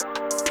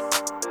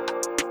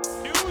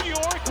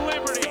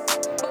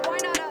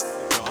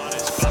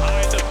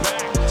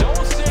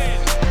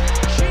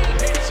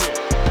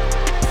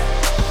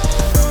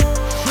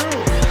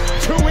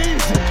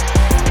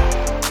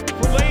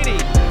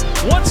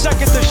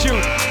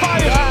shoot.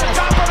 Fires from the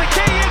top of the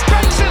key and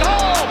banks it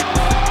home.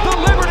 The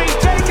Liberty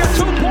take a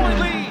 2-point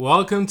lead.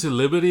 Welcome to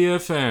Liberty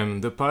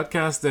FM, the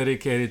podcast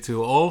dedicated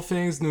to all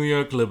things New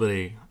York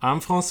Liberty.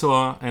 I'm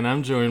Francois, and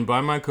I'm joined by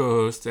my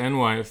co-host and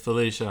wife,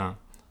 Felicia.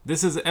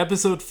 This is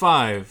episode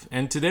 5,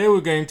 and today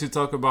we're going to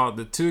talk about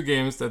the 2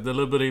 games that the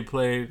Liberty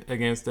played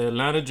against the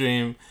Atlanta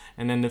Dream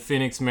and then the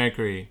Phoenix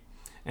Mercury.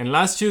 And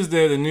last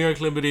Tuesday, the New York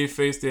Liberty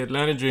faced the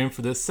Atlanta Dream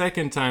for the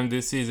second time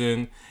this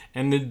season,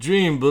 and the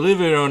Dream, believe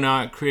it or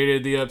not,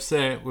 created the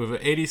upset with an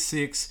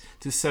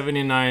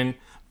 86-79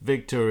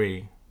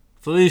 victory.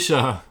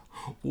 Felicia,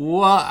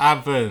 what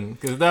happened?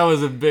 Because that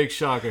was a big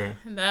shocker.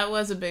 That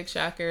was a big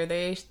shocker.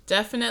 They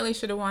definitely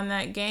should have won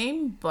that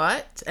game,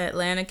 but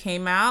Atlanta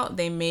came out.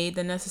 They made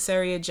the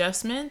necessary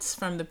adjustments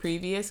from the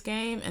previous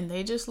game, and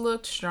they just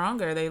looked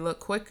stronger. They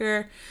looked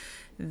quicker.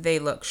 They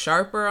looked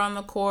sharper on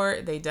the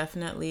court. They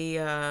definitely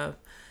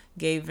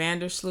gave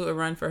Vandersloot a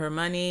run for her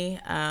money.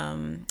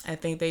 I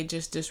think they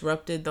just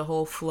disrupted the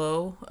whole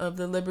flow of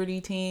the Liberty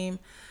team,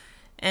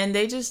 and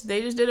they just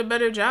did a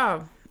better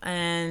job.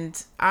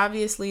 And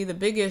obviously, the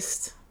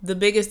biggest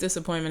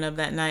disappointment of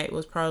that night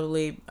was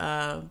probably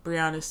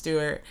Breanna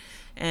Stewart,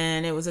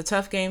 and it was a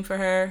tough game for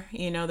her.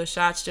 You know, the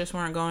shots just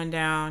weren't going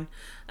down.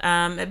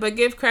 But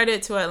give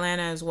credit to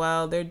Atlanta as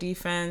well. Their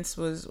defense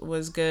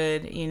was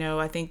good. You know,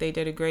 I think they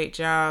did a great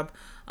job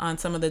on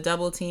some of the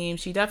double teams.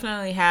 She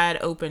definitely had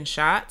open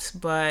shots,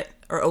 or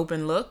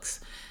open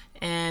looks,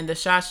 and the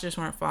shots just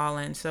weren't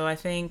falling. So I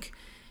think,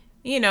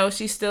 you know,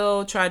 she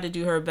still tried to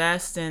do her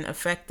best and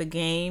affect the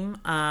game,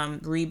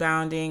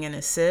 rebounding and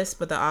assists,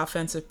 but the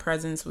offensive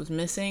presence was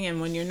missing. And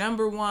when your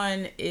number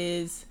one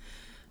is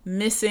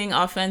missing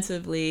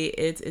offensively,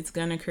 it's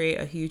gonna create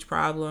a huge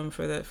problem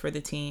for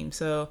the team.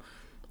 So,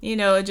 you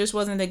know, it just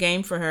wasn't the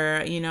game for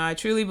her. You know, I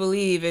truly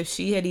believe if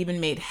she had even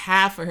made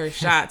half of her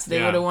shots,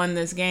 they would have won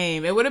this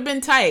game. It would have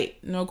been tight,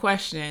 no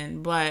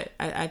question, but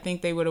I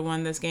think they would have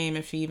won this game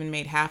if she even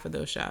made half of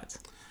those shots.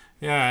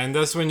 Yeah, and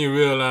that's when you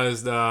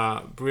realize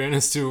that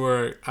Breanna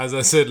Stewart, as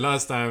I said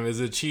last time,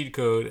 is a cheat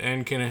code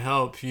and can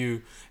help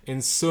you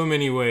in so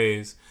many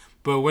ways.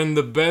 But when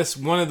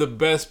one of the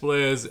best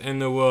players in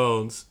the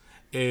world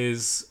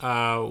is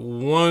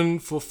 1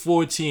 for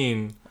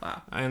 14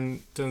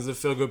 in terms of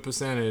field goal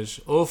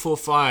percentage, 0 for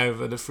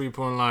 5 at the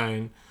 3-point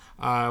line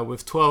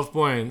with 12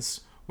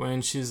 points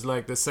when she's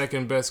like the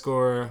second best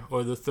scorer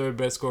or the third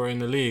best scorer in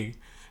the league,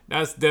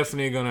 that's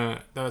definitely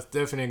gonna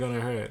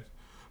hurt.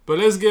 But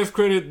let's give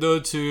credit though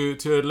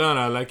to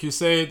Atlanta. Like you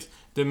said,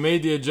 they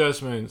made the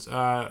adjustments.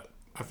 I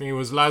think it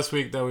was last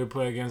week that we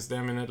played against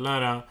them in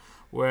Atlanta,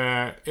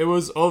 where it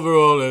was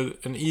overall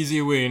an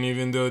easy win,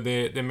 even though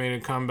they made a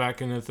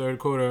comeback in the third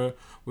quarter.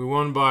 We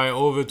won by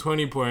over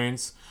 20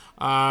 points.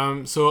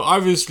 So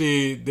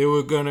obviously they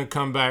were going to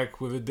come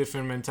back with a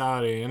different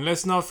mentality. And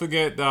let's not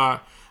forget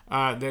that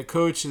their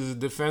coach is a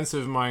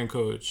defensive mind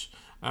coach.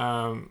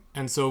 And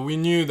so we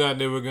knew that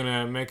they were going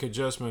to make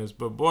adjustments.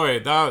 But boy,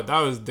 that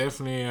was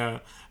definitely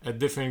a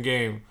different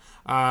game.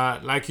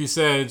 Like you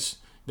said,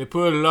 they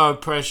put a lot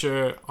of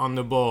pressure on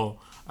the ball.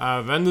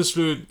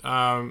 Vandersloot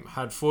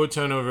had 4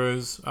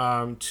 turnovers,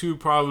 2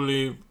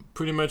 probably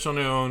pretty much on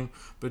their own,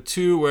 but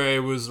 2 where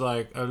it was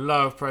like a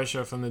lot of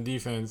pressure from the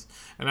defense.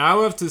 And I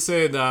would have to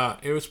say that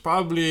it was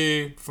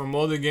probably, from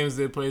all the games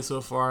they played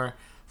so far,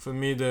 for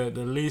me, the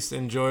least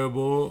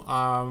enjoyable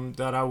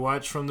that I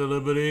watched from the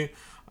Liberty.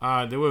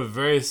 They were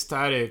very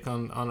static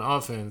on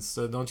offense.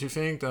 So don't you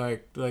think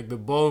like the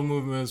ball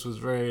movements was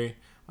very,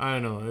 I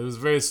don't know, it was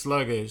very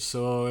sluggish.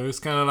 So it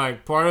was kind of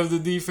like part of the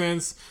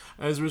defense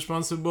is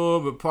responsible,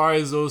 but part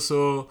is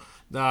also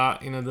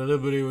that, you know, the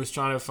Liberty was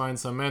trying to find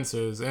some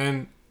answers.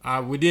 And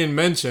we didn't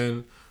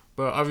mention,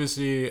 but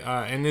obviously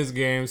in this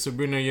game,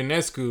 Sabrina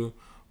Ionescu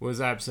was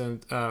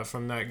absent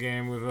from that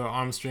game with her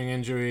hamstring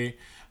injury.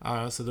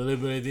 So the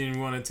Liberty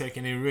didn't want to take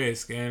any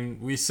risk. And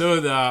we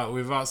saw that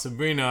without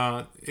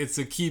Sabrina, it's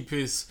a key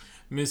piece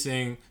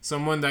missing,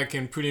 someone that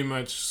can pretty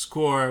much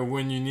score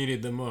when you need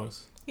it the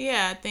most.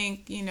 Yeah, I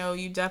think, you know,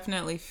 you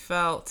definitely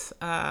felt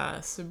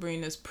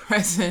Sabrina's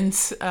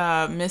presence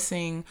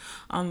missing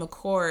on the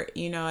court.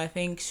 You know, I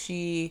think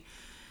she's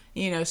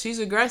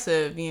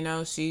aggressive. You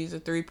know, she's a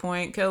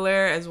 3-point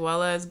killer as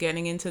well as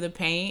getting into the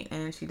paint.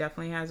 And she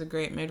definitely has a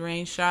great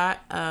mid-range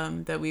shot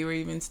that we were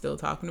even still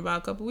talking about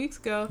a couple weeks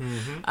ago.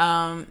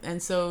 Mm-hmm.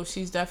 And so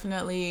she's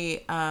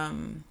definitely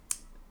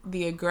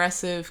the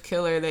aggressive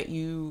killer that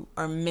you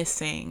are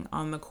missing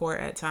on the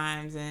court at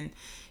times. And,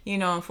 you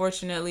know,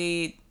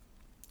 unfortunately,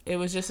 it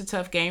was just a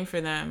tough game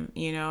for them,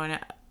 you know, and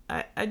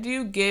I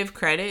do give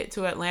credit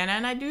to Atlanta,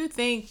 and I do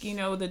think, you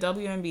know, the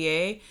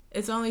WNBA,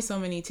 it's only so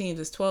many teams.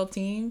 It's 12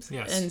 teams.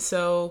 Yes. And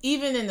so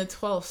even in the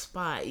 12th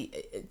spot,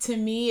 to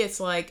me,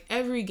 it's like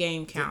every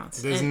game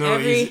counts. There's no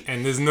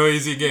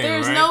easy game,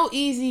 There's right? no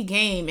easy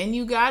game, and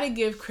you got to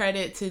give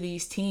credit to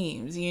these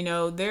teams. You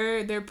know,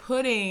 they're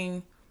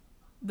putting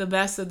the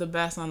best of the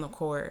best on the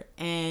court.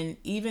 And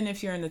even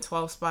if you're in the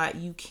 12th spot,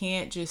 you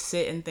can't just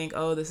sit and think,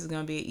 oh, this is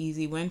going to be an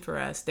easy win for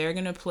us. They're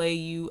going to play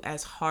you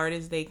as hard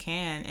as they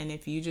can. And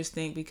if you just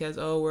think because,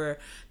 oh, we're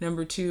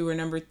number 2 or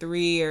number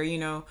 3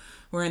 or,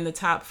 we're in the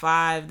top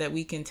 5 that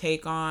we can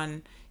take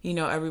on,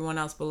 everyone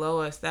else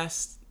below us,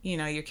 that's,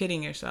 you're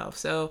kidding yourself.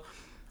 So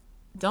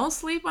don't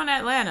sleep on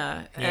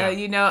Atlanta. Yeah.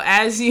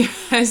 As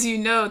you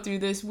know, through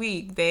this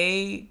week,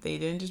 they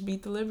didn't just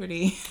beat the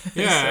Liberty.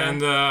 Yeah,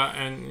 so.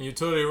 And you're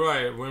totally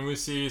right. When we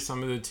see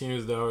some of the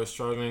teams that were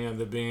struggling at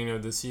the beginning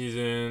of the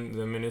season,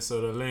 the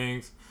Minnesota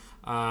Lynx,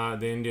 the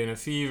Indiana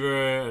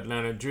Fever,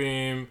 Atlanta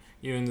Dream,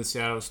 even the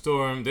Seattle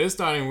Storm, they're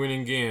starting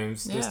winning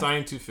games. Yeah. They're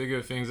starting to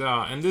figure things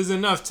out. And there's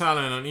enough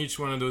talent on each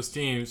one of those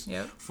teams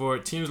for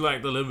teams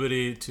like the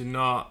Liberty to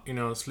not,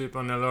 sleep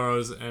on their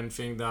laurels and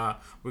think that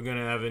we're going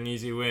to have an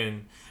easy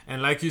win.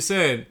 And like you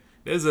said,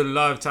 there's a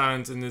lot of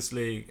talent in this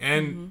league.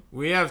 And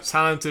we have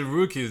talented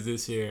rookies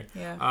this year.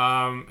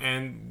 Yeah.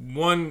 And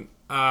one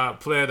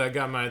player that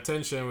got my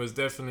attention was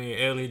definitely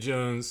Ailey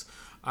Jones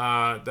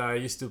that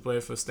used to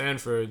play for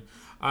Stanford.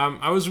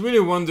 I was really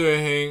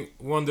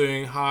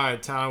wondering how her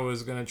talent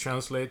was going to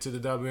translate to the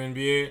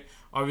WNBA.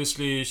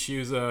 Obviously, she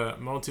was a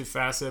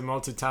multifaceted,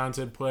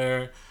 multi-talented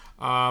player.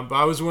 But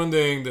I was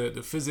wondering the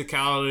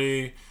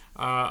physicality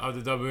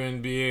of the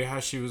WNBA, how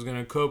she was going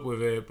to cope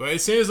with it. But it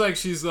seems like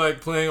she's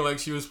playing like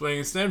she was playing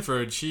in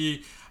Stanford.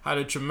 She had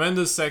a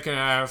tremendous second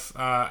half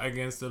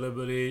against the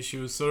Liberty. She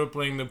was sort of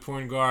playing the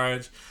point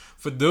guard.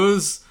 For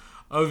those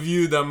of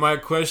you that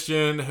might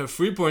question her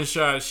three-point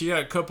shot, she had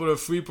a couple of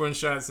three-point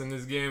shots in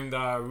this game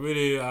that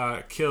really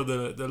killed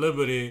the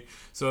Liberty.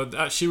 So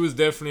that she was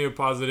definitely a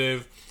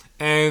positive.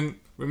 And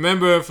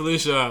remember,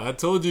 Felicia, I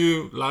told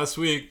you last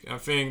week, I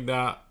think,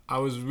 that I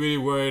was really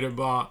worried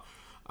about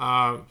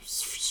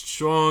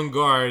strong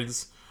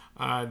guards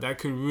that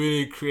could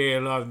really create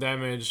a lot of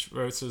damage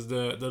versus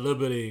the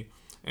Liberty.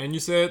 And you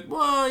said,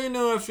 well,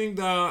 I think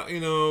that,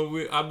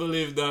 I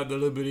believe that the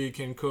Liberty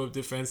can cope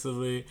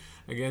defensively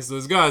against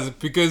those guys.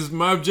 Because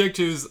my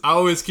objective is I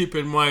always keep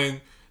in mind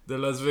the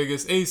Las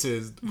Vegas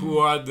Aces, who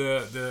are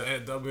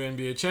the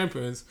WNBA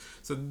champions.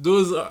 So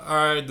those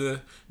are the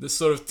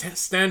sort of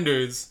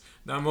standards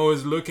that I'm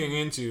always looking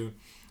into.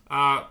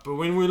 But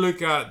when we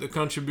look at the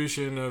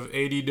contribution of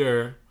A.D.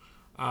 Durr,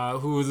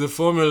 who is a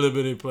former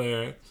Liberty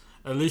player,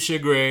 Alicia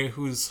Gray,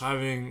 who's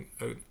having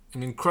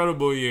an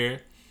incredible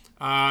year,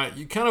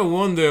 you kind of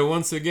wonder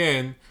once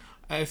again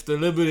if the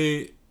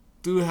Liberty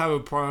do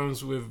have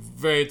problems with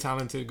very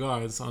talented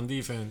guards on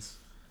defense.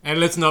 And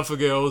let's not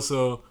forget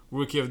also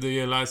Rookie of the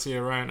Year last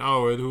year, Ryan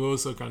Howard, who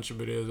also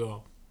contributed as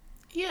well.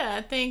 Yeah,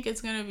 I think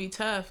it's going to be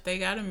tough. They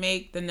got to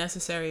make the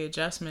necessary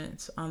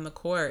adjustments on the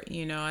court.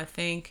 I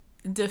think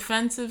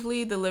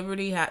defensively, the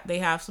Liberty, they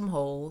have some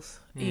holes.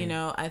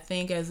 I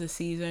think as the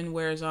season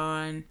wears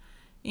on,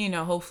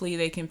 hopefully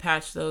they can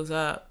patch those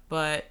up.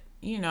 But,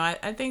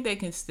 I think they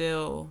can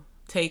still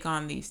take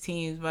on these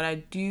teams, but I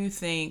do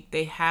think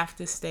they have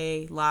to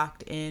stay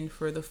locked in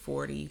for the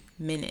 40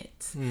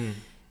 minutes.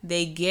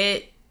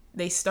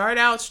 They start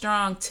out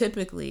strong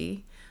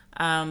typically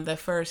the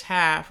first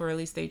half, or at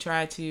least they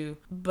try to,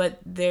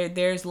 but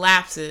there's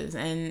lapses,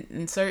 and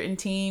in certain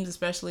teams,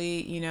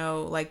 especially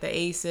like the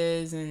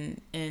Aces and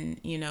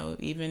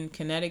even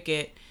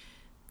Connecticut,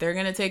 they're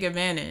gonna take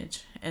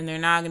advantage and they're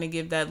not gonna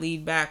give that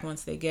lead back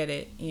once they get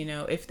it,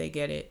 if they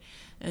get it.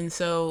 And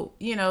so,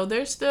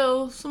 there's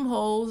still some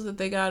holes that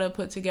they got to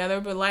put together.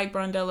 But like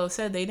Brondello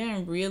said, they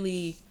didn't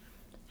really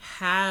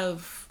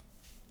have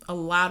a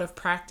lot of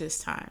practice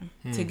time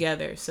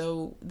together.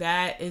 So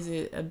that is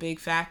a big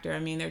factor. I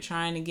mean, they're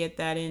trying to get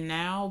that in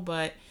now.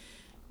 But,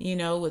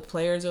 with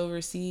players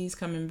overseas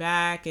coming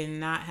back and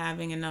not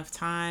having enough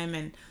time.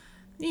 And,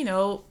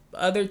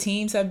 other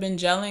teams have been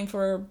gelling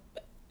for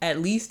at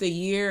least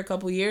a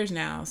couple years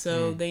now.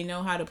 So they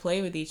know how to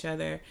play with each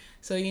other.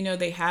 So,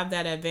 they have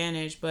that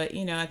advantage. But,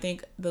 I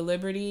think the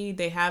Liberty,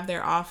 they have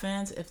their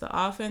offense. If the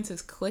offense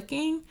is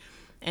clicking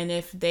and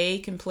if they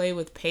can play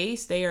with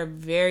pace, they are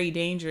very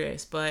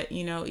dangerous. But,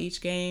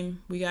 each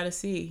game we got to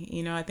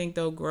see. I think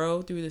they'll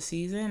grow through the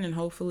season and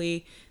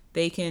hopefully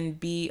they can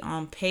be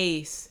on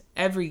pace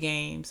every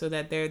game so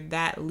that they're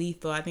that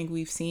lethal. I think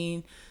we've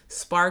seen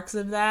sparks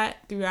of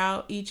that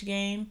throughout each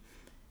game.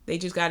 They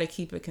just got to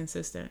keep it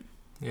consistent.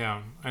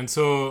 Yeah, and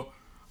so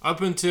up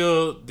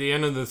until the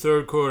end of the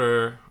third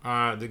quarter,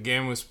 the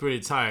game was pretty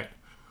tight.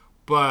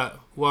 But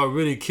what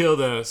really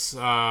killed us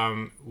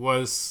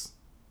was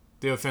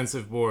the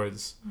offensive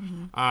boards.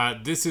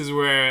 This is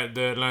where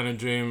the Atlanta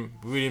Dream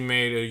really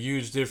made a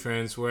huge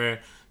difference,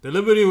 where the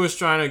Liberty was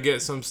trying to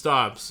get some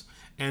stops.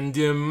 And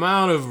the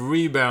amount of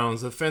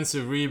rebounds,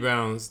 offensive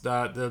rebounds,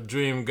 that the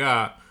Dream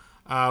got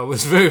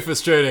was very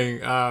frustrating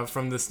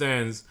from the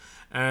stands.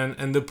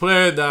 And the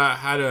player that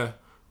had a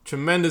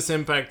tremendous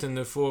impact in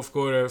the fourth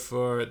quarter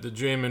for the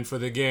Dream and for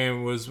the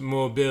game was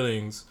Mo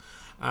Billings.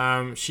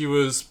 She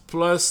was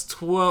plus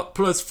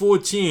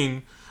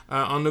 14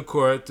 on the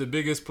court, the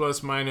biggest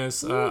plus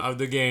minus of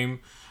the game,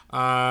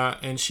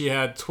 and she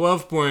had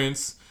 12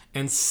 points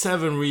and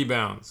 7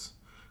 rebounds.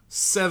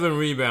 7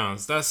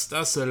 rebounds.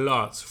 That's a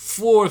lot.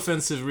 4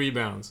 offensive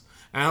rebounds.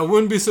 And I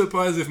wouldn't be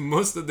surprised if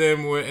most of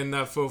them were in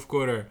that fourth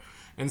quarter.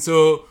 And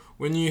so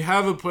when you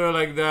have a player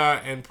like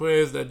that and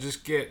players that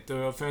just get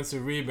the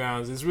offensive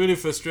rebounds, it's really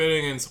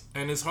frustrating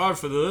and it's hard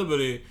for the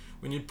Liberty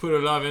when you put a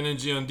lot of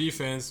energy on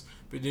defense,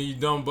 but then you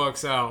don't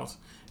box out.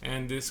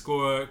 And they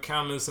score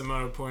countless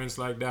amount of points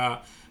like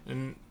that.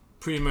 And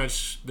pretty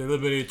much the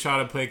Liberty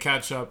tried to play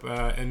catch up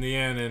in the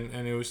end,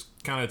 and it was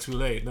kind of too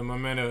late. The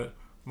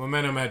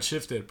momentum had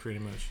shifted pretty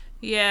much.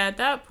 Yeah, at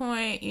that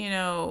point,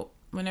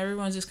 when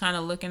everyone's just kind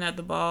of looking at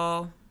the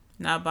ball,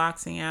 not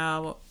boxing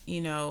out,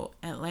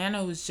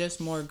 Atlanta was just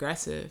more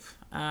aggressive.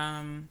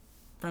 From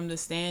the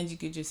stands, you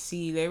could just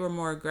see they were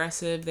more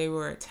aggressive. They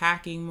were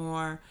attacking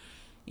more.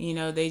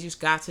 They just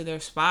got to their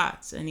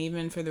spots. And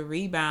even for the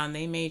rebound,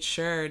 they made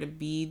sure to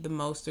be the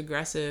most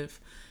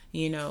aggressive,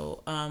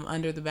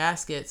 under the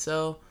basket.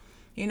 So,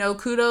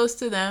 kudos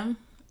to them.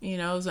 It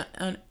was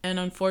an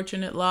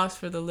unfortunate loss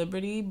for the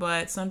Liberty,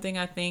 but something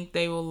I think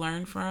they will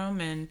learn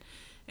from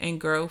and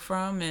grow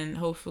from and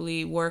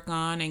hopefully work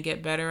on and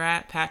get better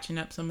at patching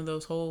up some of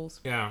those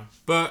holes. Yeah,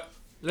 but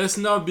let's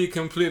not be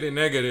completely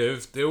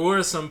negative. There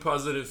were some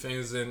positive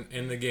things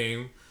in the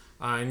game,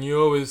 and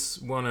you always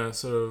want to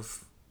sort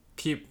of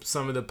keep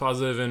some of the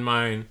positive in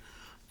mind.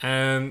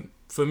 And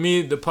for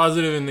me, the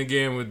positive in the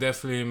game was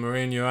definitely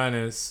Marine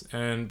Ioannis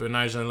and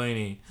Betnijah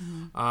Laney.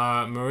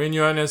 Mm-hmm. Marine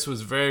Ioannis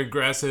was very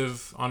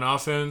aggressive on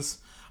offense.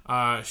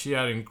 She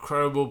had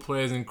incredible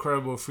plays,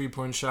 incredible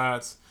three-point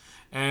shots.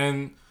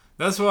 And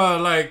that's what I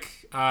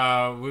like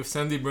with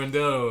Sandy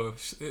Brondello.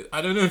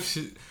 I don't know if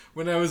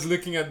when I was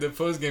looking at the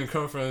post-game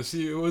conference,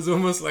 it was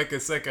almost like a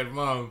second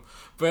mom.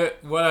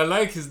 But what I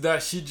like is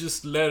that she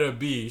just let her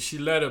be. She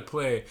let her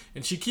play.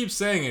 And she keeps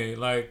saying it.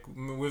 Like,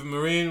 with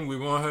Marine, we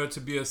want her to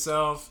be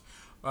herself.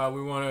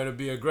 We want her to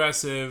be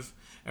aggressive.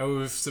 And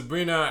with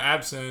Sabrina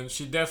absent,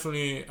 she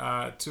definitely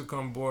took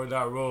on board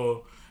that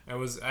role and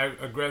was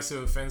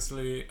aggressive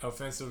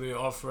offensively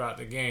all throughout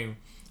the game.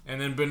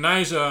 And then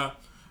Betnijah,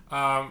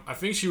 I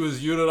think she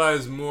was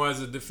utilized more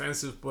as a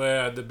defensive player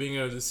at the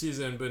beginning of the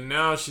season, but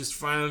now she's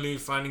finally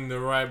finding the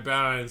right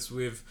balance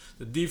with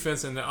the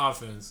defense and the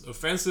offense.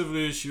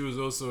 Offensively, she was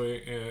also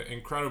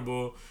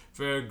incredible,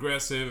 very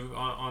aggressive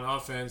on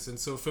offense. And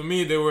so for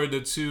me, they were the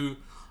two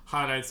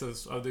highlights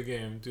of the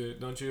game.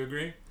 Don't you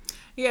agree?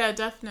 Yeah,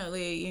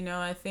 definitely.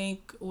 I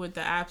think with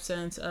the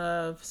absence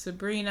of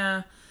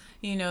Sabrina,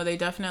 they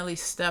definitely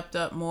stepped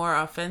up more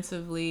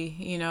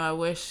offensively. I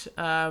wish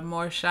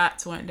more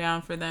shots went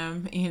down for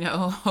them.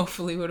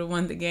 Hopefully would have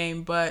won the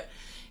game. But,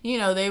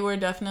 they were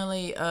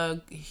definitely a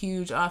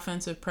huge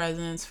offensive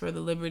presence for the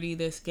Liberty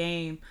this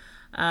game.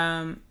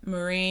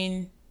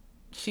 Marine,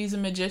 she's a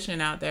magician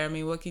out there. I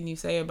mean, what can you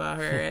say about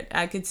her?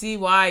 I could see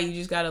why. You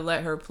just got to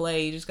let her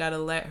play. You just got to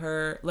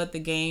let the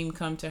game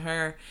come to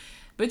her.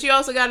 But you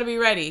also got to be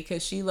ready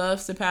because she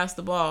loves to pass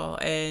the ball,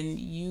 and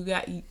you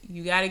got to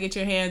get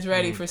your hands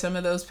ready for some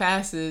of those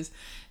passes.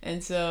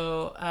 And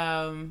so,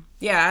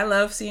 I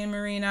love seeing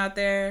Marine out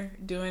there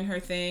doing her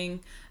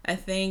thing. I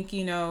think,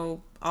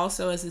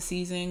 also as the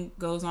season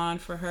goes on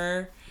for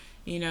her,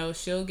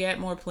 she'll get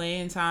more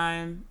playing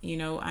time.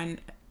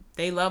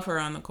 They love her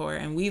on the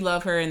court, and we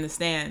love her in the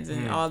stands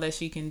and all that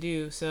she can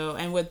do. So,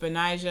 and with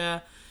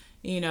Betnijah,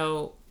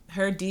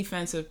 her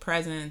defensive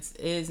presence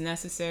is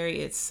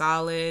necessary. It's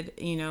solid.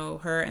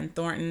 Her and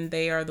Thornton,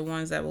 they are the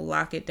ones that will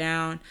lock it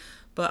down.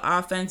 But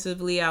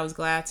offensively, I was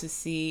glad to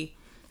see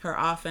her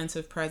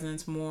offensive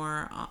presence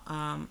more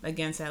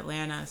against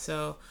Atlanta.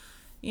 So,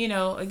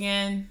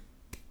 again,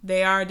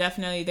 they were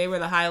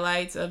the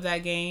highlights of that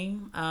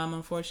game.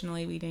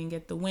 Unfortunately, we didn't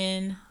get the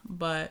win,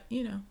 but,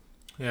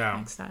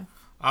 next time.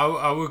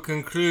 I would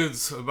conclude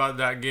about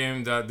that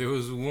game that there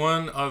was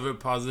one other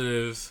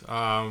positive,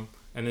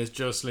 and it's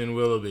Jocelyn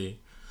Willoughby.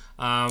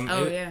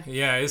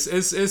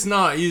 It's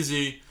not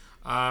easy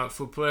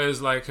for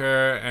players like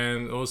her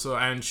and also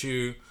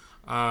Anshu,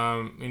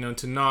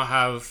 to not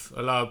have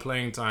a lot of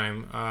playing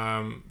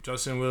time.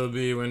 Jocelyn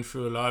Willoughby went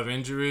through a lot of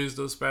injuries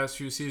those past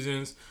few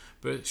seasons,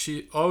 but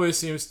she always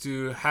seems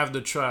to have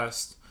the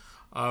trust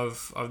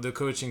of the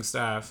coaching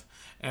staff.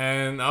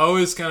 And I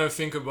always kind of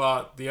think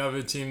about the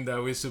other team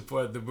that we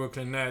support, the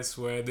Brooklyn Nets,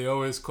 where they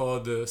always call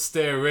the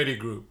stay ready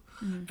group.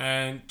 Mm-hmm.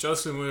 And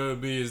Jocelyn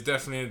Willoughby is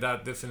definitely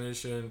that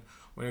definition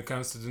when it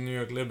comes to the New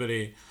York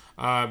Liberty,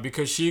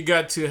 because she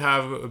got to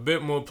have a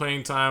bit more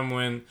playing time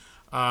when,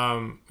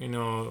 I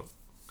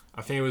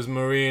think it was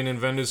Marine and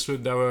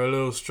Vandersloot that were a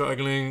little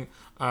struggling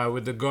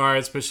with the guard,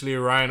 especially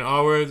Ryan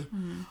Howard.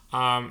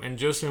 Mm-hmm. And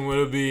Jocelyn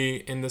Willoughby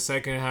in the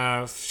second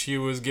half, she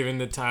was given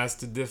the task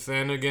to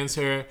defend against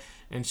her,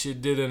 and she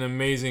did an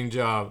amazing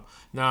job.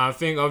 Now, I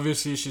think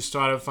obviously she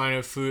started finding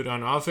her foot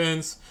on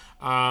offense,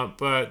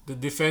 but the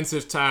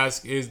defensive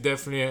task is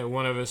definitely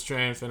one of her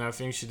strengths, and I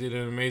think she did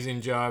an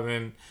amazing job.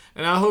 And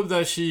I hope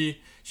that she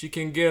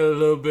can get a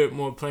little bit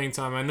more playing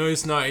time. I know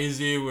it's not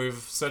easy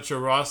with such a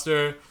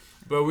roster,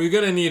 but we're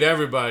going to need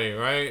everybody,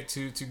 right,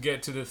 to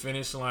get to the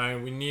finish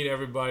line. We need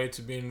everybody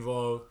to be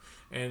involved.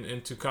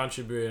 and to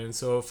contribute. And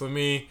so for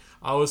me,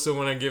 I also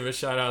want to give a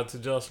shout out to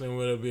Jocelyn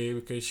Willoughby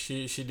because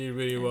she did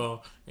really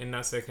well in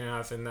that second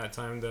half in that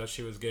time that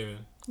she was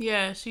given.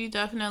 Yeah, she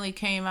definitely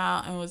came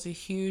out and was a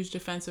huge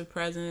defensive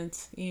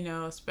presence,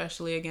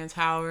 especially against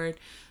Howard.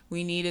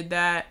 We needed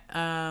that.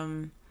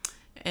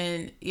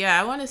 And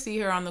yeah, I want to see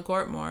her on the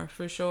court more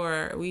for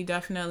sure. We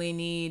definitely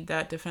need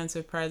that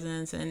defensive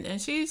presence. And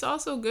she's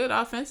also good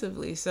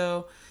offensively.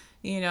 So,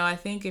 I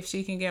think if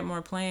she can get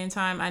more playing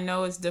time, I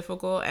know it's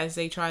difficult as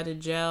they try to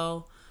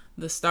gel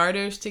the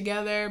starters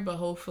together, but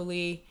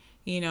hopefully,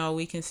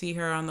 we can see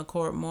her on the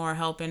court more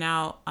helping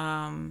out,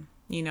 from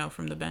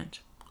the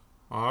bench.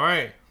 All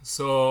right.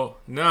 So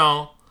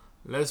now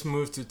let's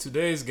move to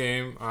today's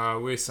game.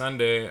 We're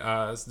Sunday.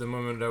 It's the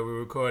moment that we're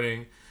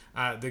recording.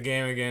 The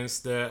game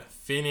against the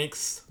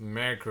Phoenix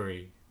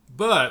Mercury.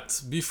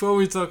 But before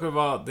we talk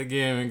about the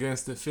game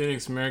against the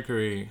Phoenix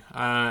Mercury,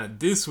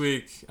 this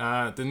week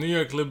the New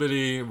York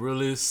Liberty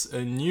released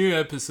a new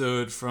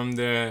episode from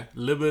their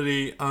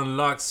Liberty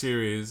Unlocked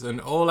series, an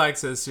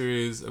all-access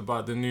series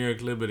about the New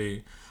York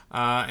Liberty.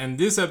 And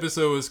this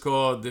episode was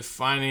called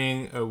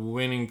Defining a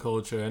Winning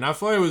Culture. And I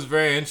thought it was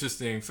very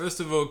interesting. First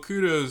of all,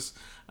 kudos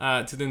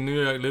to the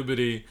New York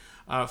Liberty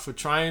for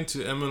trying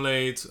to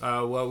emulate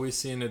what we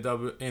see in the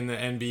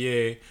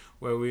NBA,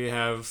 where we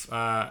have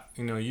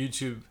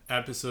YouTube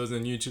episodes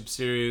and YouTube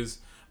series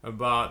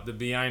about the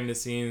behind the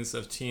scenes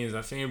of teams.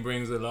 I think it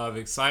brings a lot of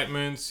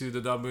excitement to the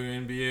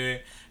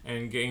WNBA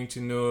and getting to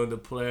know the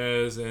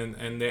players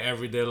and their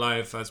everyday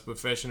life as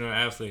professional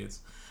athletes.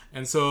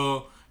 And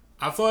so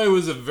I thought it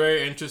was a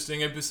very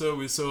interesting episode.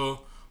 We saw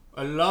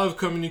a lot of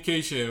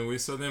communication. We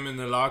saw them in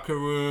the locker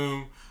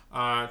room,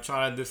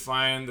 try to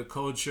define the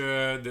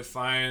culture,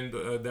 define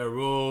their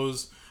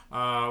roles,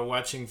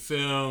 watching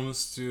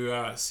films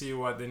to see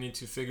what they need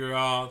to figure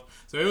out.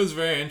 So it was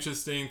very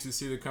interesting to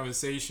see the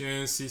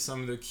conversation, see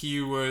some of the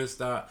keywords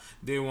that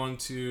they want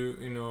to,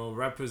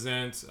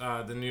 represent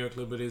the New York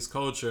Liberty's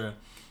culture.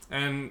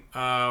 And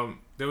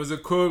there was a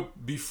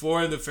quote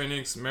before the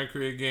Phoenix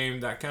Mercury game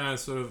that kind of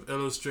sort of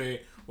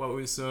illustrate what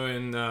we saw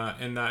in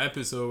that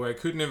episode, where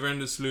Kutner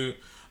Vandersloot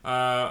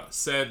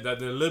said that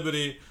the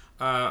Liberty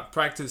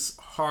practiced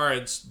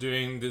hard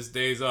during these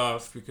days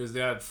off because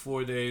they had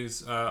 4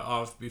 days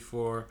off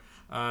before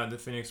the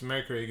Phoenix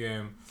Mercury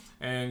game.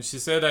 And she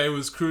said that it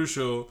was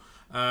crucial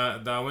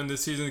that when the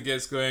season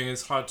gets going,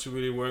 it's hard to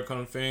really work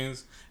on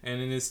things.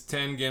 And in this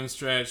 10-game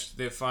stretch,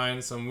 they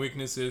find some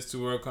weaknesses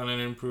to work on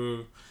and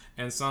improve.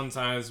 And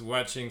sometimes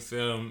watching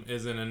film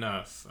isn't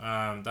enough.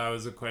 That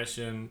was a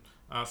question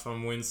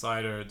from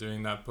Winsider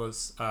during that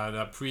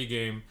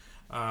pregame,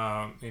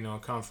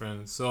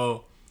 conference.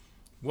 So,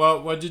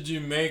 what did you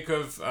make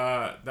of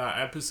that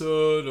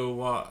episode, or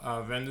what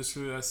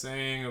Vandersloot is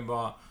saying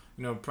about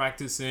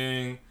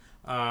practicing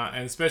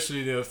and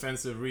especially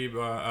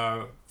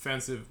the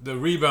the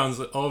rebounds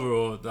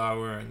overall that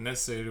were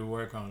necessary to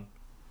work on?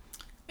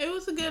 It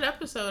was a good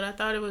episode. I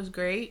thought it was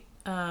great.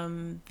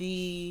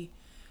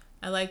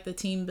 I like the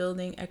team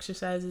building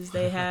exercises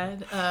they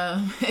had.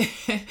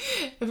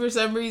 For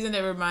some reason,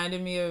 it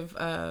reminded me of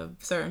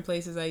certain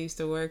places I used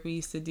to work. We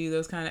used to do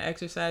those kind of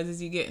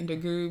exercises. You get into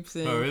groups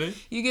and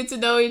you get to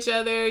know each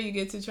other. You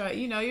get to try,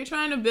 you're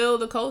trying to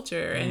build a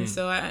culture. And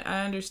so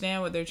I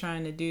understand what they're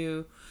trying to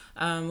do,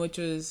 which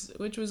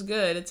was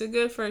good. It's a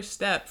good first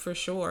step for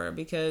sure,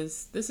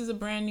 because this is a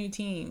brand new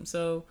team.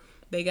 So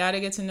they got to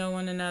get to know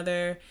one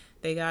another.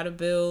 They got to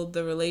build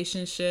the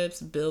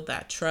relationships, build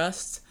that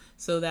trust,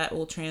 so that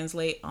will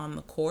translate on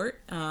the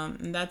court.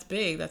 And that's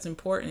big. That's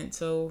important.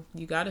 So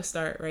you got to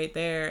start right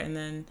there, and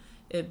then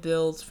it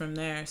builds from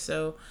there.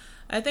 So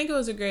I think it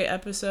was a great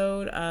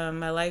episode.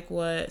 I like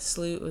what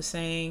Sloot was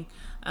saying.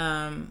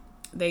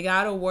 They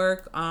got to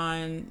work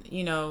on,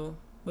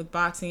 with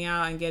boxing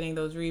out and getting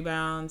those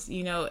rebounds.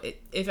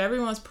 If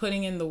everyone's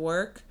putting in the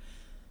work,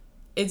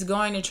 it's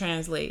going to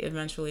translate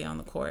eventually on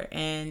the court.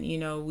 And,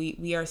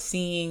 we are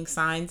seeing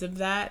signs of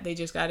that. They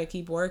just got to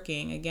keep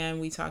working. Again,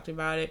 we talked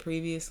about it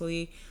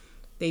previously.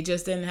 They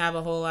just didn't have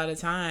a whole lot of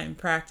time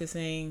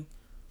practicing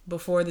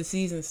before the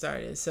season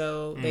started.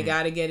 So they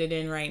got to get it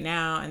in right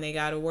now, and they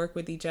got to work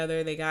with each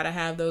other. They got to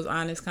have those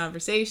honest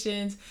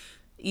conversations,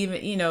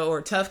 even,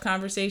 or tough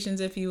conversations,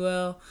 if you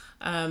will.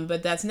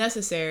 But that's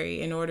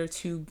necessary in order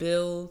to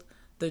build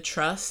the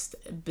trust,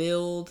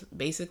 build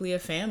basically a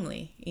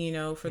family,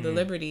 for the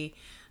Liberty.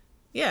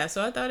 Yeah,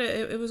 so I thought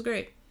it was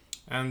great.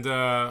 And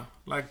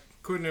like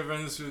Kutner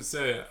Vandersloot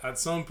said, at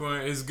some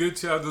point it's good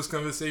to have those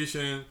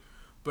conversations,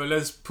 but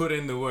let's put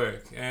in the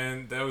work.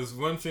 And there was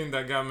one thing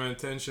that got my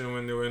attention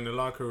when they were in the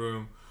locker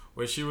room,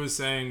 where she was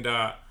saying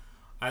that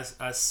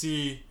I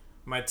see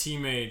my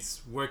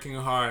teammates working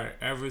hard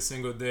every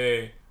single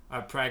day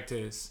at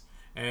practice.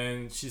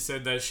 And she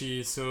said that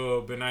she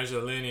saw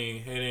Betnijah Laney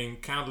hitting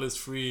countless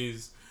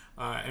threes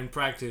in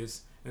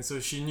practice. And so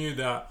she knew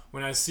that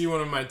when I see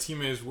one of my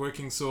teammates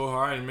working so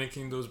hard and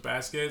making those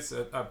baskets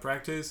at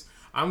practice,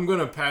 I'm going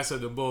to pass her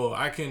the ball.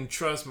 I can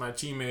trust my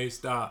teammates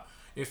that,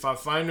 if I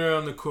find her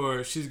on the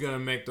court, she's gonna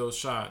make those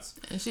shots.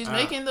 And she's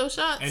making those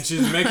shots. And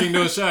she's making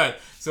those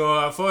shots. So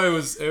I thought it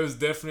was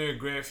definitely a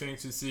great thing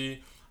to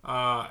see.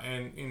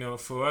 And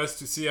for us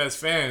to see as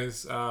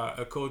fans,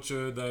 a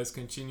culture that is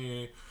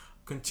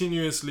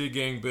continuously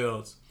getting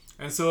built.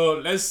 And so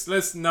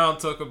let's now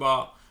talk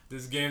about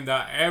this game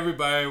that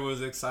everybody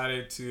was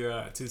excited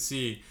to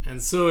see.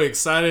 And so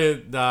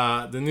excited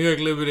that the New York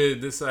Liberty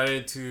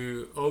decided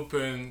to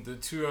open the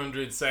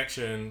 200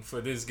 section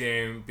for this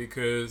game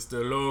because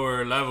the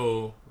lower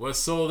level was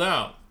sold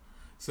out.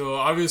 So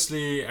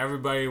obviously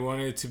everybody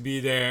wanted to be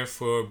there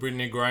for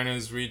Brittney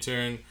Griner's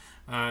return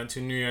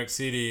to New York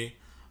City.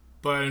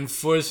 But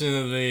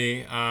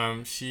unfortunately,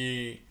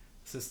 she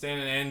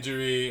sustained an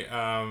injury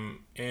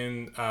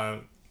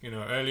earlier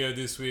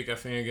this week, I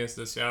think against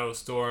the Seattle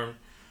Storm.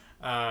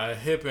 A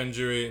hip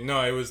injury.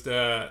 No, it was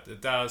the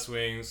Dallas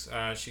Wings.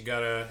 She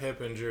got a hip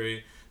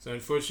injury. So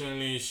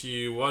unfortunately,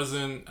 she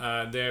wasn't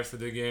there for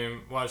the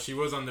game. Well, she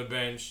was on the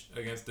bench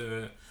against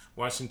the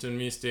Washington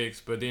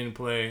Mystics, but didn't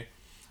play.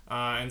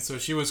 And so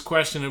she was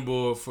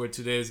questionable for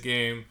today's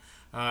game.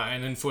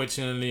 And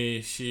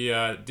unfortunately, she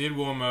did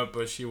warm up,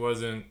 but she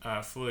wasn't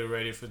fully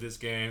ready for this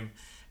game.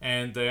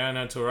 And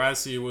Diana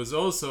Taurasi was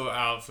also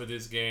out for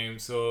this game.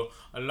 So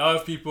a lot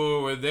of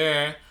people were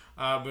there.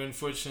 But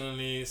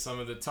unfortunately, some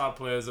of the top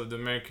players of the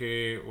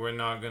Mercury were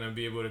not going to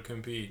be able to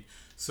compete.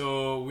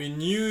 So we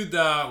knew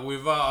that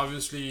without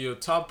obviously your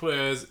top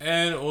players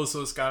and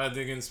also Skylar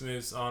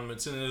Diggins-Smith on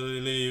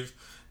maternity leave,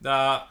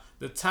 that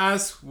the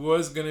task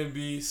was going to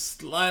be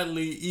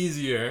slightly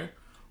easier.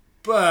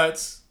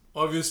 But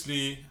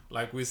obviously,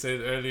 like we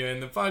said earlier in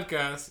the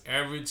podcast,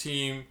 every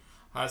team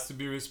has to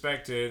be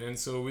respected. And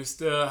so we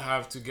still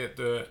have to get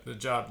the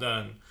job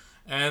done.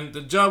 And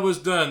the job was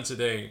done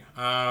today.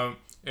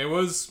 It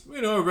was,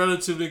 a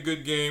relatively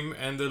good game,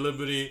 and the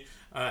Liberty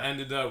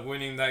ended up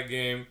winning that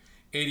game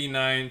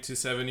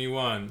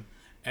 89-71.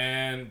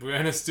 And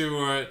Breanna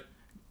Stewart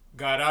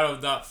got out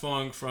of that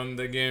funk from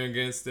the game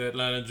against the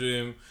Atlanta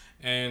Dream,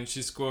 and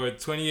she scored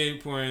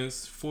 28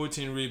 points,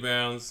 14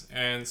 rebounds,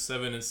 and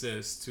 7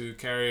 assists to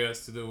carry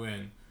us to the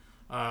win.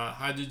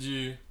 How did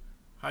you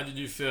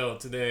feel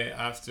today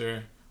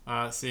after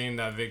seeing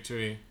that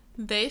victory?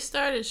 They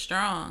started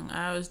strong.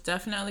 I was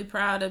definitely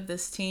proud of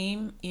this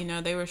team.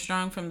 They were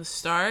strong from the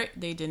start.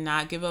 They did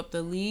not give up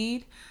the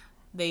lead.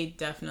 They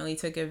definitely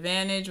took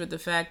advantage with the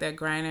fact that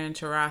Griner and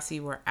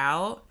Taurasi were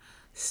out.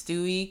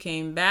 Stewie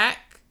came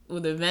back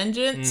with a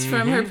vengeance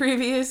from her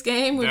previous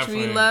game, which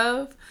we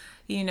love.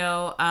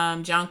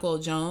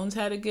 Jonquel Jones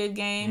had a good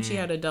game. She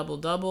had a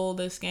double-double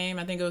this game.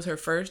 I think it was her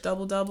first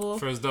double-double.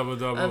 First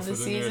double-double of the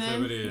season. New York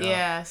Liberty.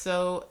 Yeah,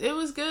 so it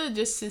was good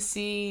just to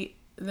see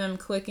them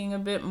clicking a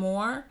bit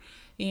more.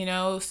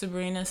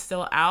 Sabrina's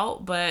still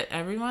out, but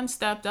everyone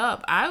stepped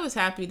up. I was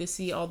happy to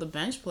see all the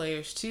bench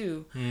players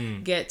too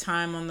get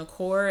time on the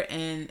court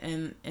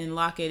and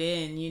lock it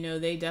in.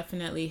 They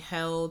definitely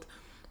held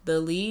the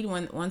lead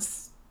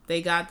once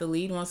they got the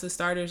lead. Once the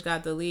starters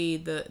got the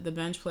lead, the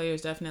bench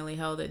players definitely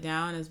held it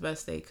down as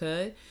best they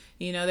could.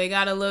 They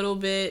got a little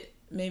bit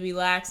maybe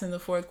lax in the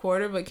fourth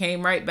quarter, but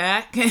came right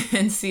back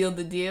and sealed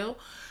the deal.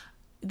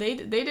 They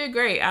did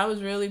great. I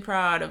was really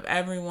proud of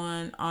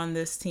everyone on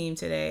this team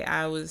today.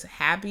 I was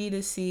happy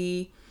to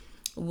see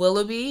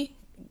Willoughby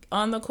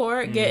on the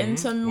court getting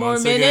some more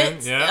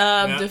minutes.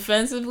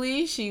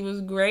 Defensively, she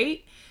was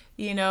great.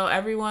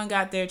 Everyone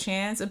got their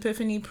chance.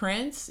 Epiphany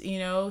Prince,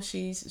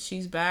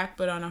 she's back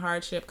but on a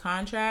hardship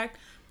contract.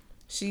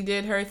 She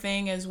did her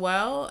thing as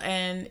well,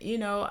 and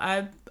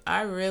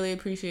I really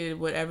appreciated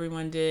what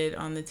everyone did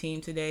on the team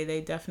today. They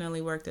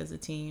definitely worked as a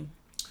team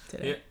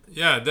today.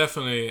 Yeah,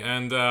 definitely.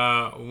 And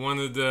one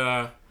of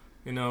the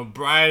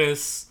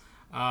brightest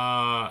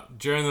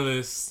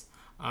journalists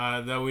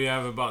that we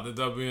have about the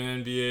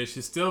WNBA.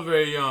 She's still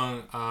very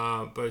young,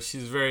 but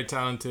she's very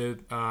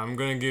talented. I'm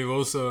gonna give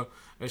also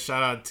a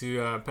shout out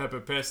to Pepper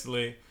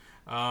Pesley.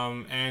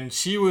 And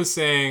she was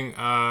saying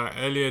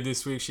earlier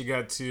this week she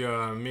got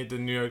to meet the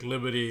New York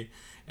Liberty,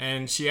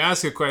 and she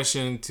asked a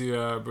question to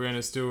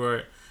Breanna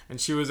Stewart. And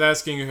she was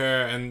asking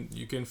her, and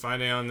you can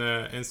find it on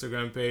the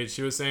Instagram page.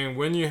 She was saying,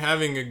 when you're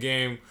having a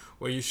game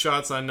where your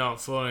shots are not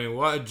falling,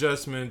 what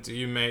adjustment do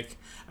you make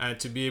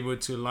to be able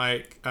to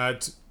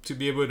to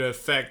be able to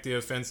affect the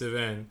offensive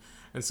end?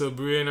 And so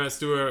Breanna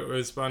Stewart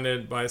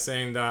responded by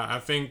saying that I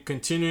think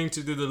continuing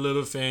to do the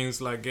little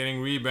things like getting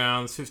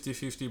rebounds,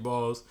 50-50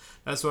 balls,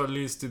 that's what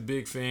leads to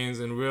big things,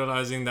 and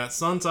realizing that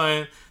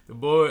sometimes the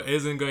ball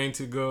isn't going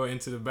to go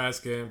into the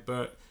basket,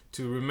 but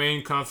to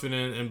remain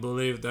confident and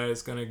believe that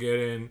it's going to get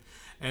in,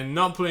 and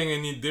not playing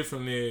any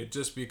differently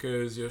just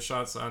because your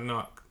shots are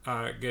not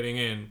getting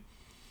in.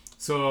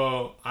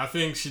 So I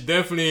think she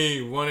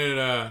definitely wanted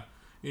to,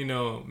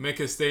 make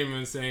a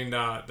statement saying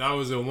that that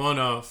was a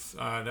one-off,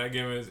 that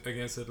game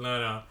against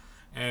Atlanta,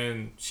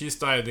 and she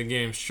started the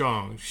game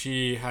strong.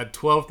 She had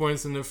 12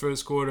 points in the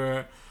first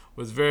quarter,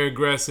 was very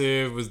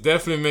aggressive, was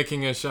definitely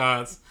making her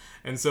shots.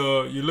 And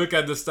so you look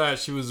at the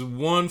stats, she was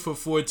 1 for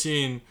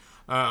 14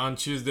 on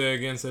Tuesday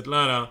against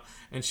Atlanta,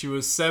 and she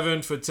was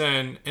 7 for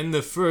 10 in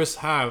the first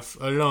half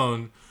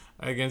alone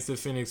against the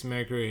Phoenix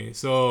Mercury.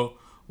 So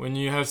when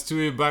you have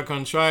Stewie back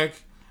on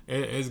track,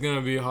 it's going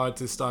to be hard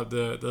to stop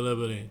the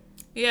Liberty.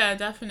 Yeah,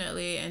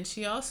 definitely. And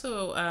she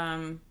also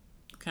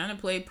kind of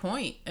played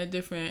point at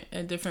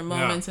different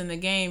moments in the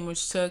game,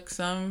 which took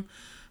some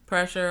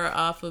pressure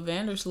off of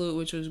Vandersloot,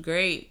 which was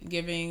great,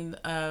 giving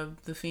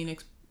the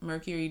Phoenix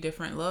Mercury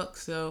different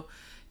looks. So,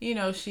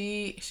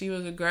 she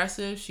was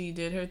aggressive. She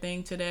did her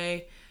thing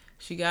today.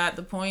 She got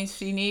the points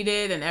she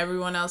needed, and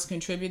everyone else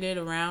contributed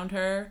around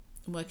her.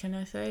 What can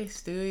I say?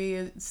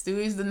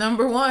 Stewie's the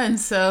number one,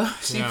 so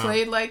she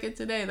played like it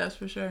today, that's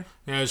for sure.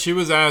 Yeah, she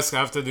was asked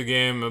after the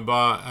game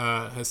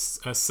about her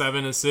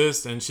 7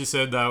 assists, and she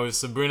said that with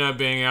Sabrina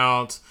being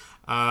out,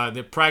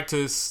 they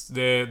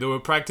were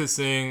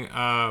practicing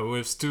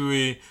with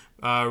Stewie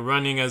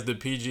running as the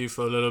PG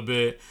for a little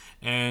bit,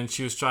 and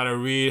she was trying to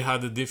read how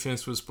the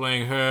defense was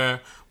playing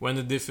her, when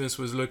the defense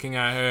was looking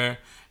at her,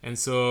 and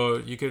so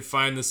you could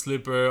find the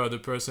slipper or the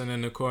person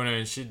in the corner,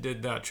 and she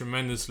did that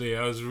tremendously.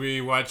 I was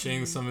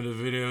re-watching some of the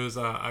videos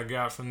I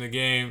got from the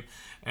game,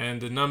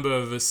 and the number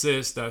of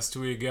assists that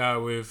Stewie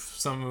got with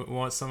some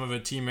of her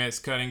teammates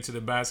cutting to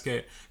the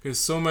basket, because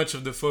so much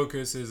of the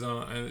focus is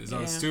on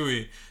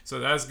Stewie. So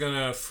that's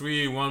gonna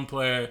free one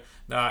player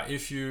that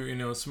if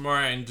you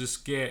smart and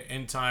just get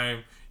in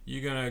time,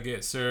 you're gonna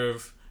get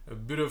served a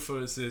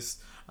beautiful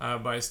assist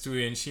by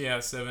Stewie, and she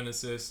had 7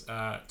 assists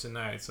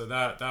tonight. So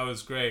that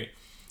was great.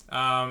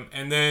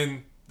 And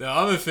then the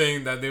other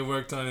thing that they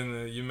worked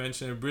on, you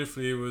mentioned it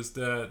briefly, was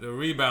the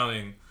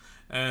rebounding.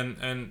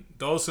 And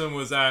Dawson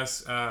was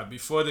asked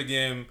before the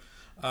game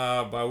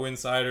by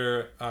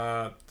Winsider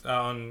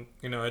on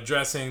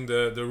addressing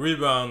the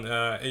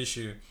rebound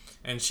issue,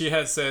 and she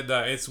had said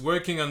that it's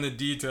working on the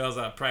details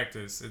at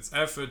practice. It's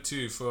effort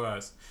too for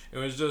us. It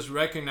was just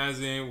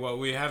recognizing what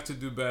we have to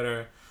do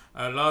better.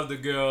 I love the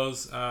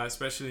girls,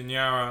 especially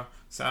Nyara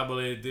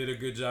Sabale did a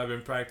good job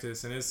in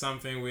practice, and it's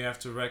something we have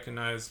to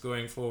recognize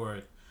going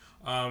forward.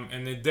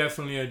 And they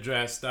definitely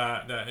addressed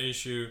that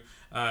issue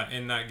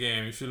in that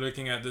game. If you're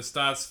looking at the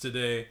stats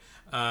today,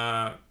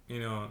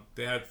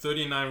 they had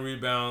 39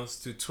 rebounds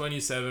to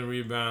 27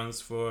 rebounds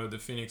for the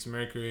Phoenix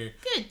Mercury.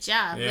 Good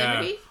job,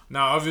 Liberty.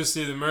 Now,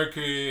 obviously, the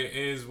Mercury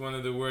is one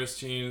of the worst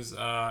teams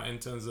in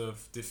terms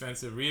of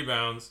defensive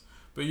rebounds,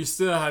 but you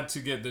still had to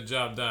get the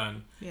job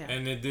done. Yeah.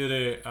 And they did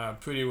it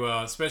pretty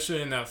well,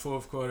 especially in that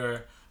fourth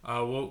quarter.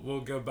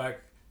 We'll go back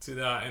to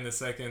that in a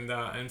second,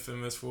 that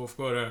infamous fourth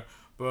quarter.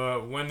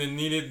 But when they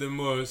needed the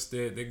most,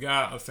 they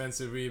got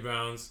offensive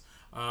rebounds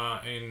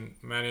and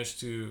managed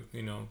to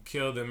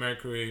kill the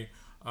Mercury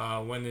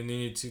when they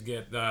needed to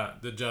get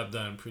the job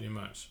done, pretty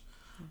much.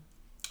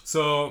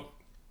 So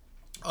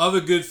other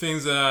good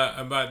things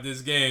about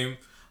this game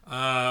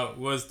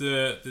was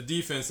the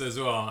defense as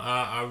well.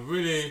 I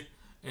really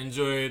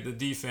enjoyed the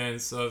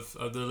defense of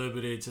the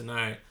Liberty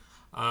tonight.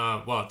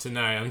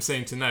 Tonight. I'm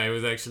saying tonight. It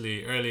was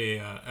actually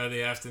early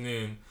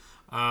afternoon.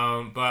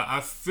 But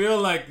I feel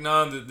like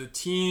now that the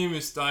team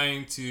is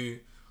starting to,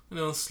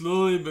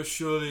 slowly but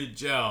surely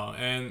gel.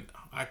 And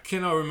I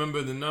cannot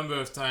remember the number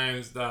of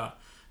times that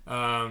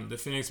the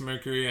Phoenix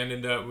Mercury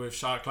ended up with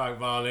shot clock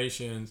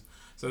violations.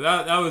 So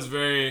that was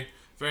very,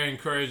 very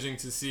encouraging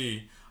to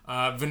see.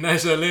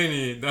 Vanessa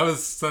Laney, that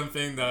was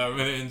something that I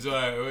really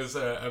enjoyed. It was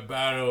a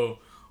battle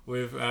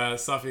with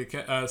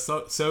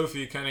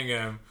Sophie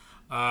Cunningham.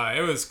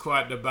 It was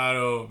quite the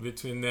battle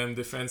between them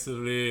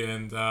defensively,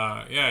 and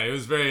it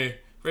was very,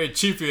 very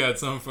chippy at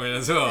some point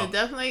as well. It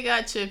definitely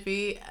got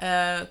chippy.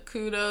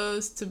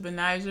 Kudos to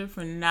Benija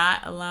for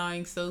not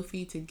allowing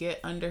Sophie to get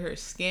under her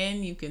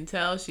skin. You can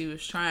tell she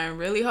was trying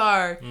really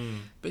hard,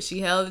 but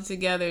she held it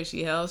together.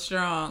 She held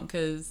strong,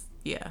 because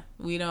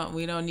we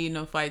don't need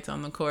no fights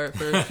on the court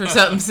for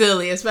something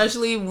silly,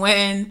 especially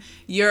when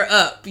you're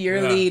up,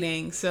 you're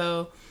leading.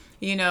 So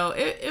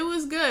it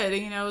was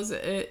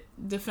good.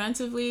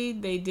 Defensively,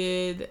 they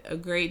did a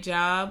great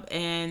job,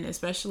 and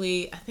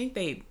especially, I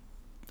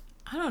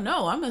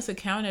must have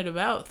counted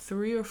about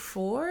 3 or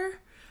 4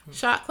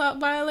 shot clock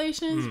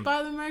violations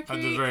by the Mercury.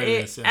 At the very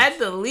least, yes. At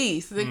the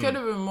least. There could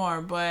have been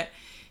more, but,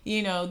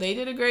 they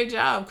did a great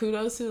job.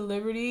 Kudos to the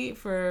Liberty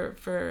for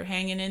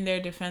hanging in there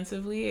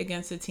defensively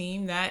against a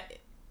team that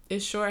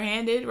is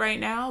shorthanded right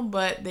now,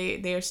 but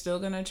they're still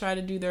going to try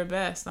to do their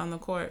best on the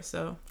court.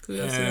 So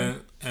kudos to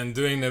them. And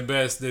doing their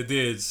best, they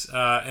did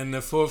in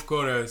the fourth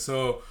quarter.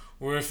 So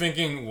we're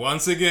thinking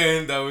once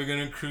again that we're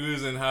going to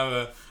cruise and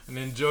have an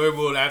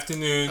enjoyable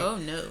afternoon. Oh,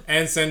 no.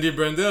 And Sandy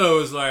Brandello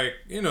was like,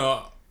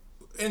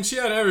 and she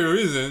had every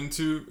reason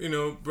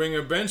to, bring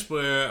a bench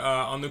player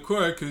on the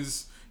court,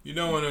 because you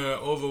don't want to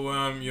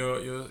overwhelm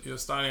your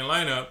starting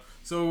lineup.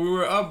 So we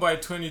were up by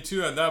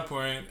 22 at that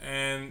point,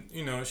 and,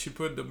 she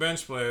put the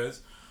bench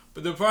players.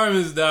 But the problem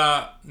is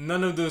that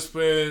none of those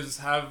players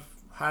have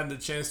had the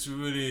chance to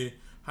really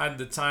had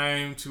the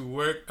time to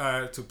work,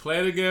 to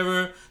play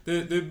together.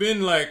 They've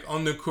been,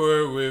 on the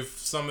court with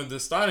some of the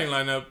starting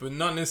lineup, but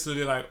not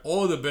necessarily,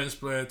 all the bench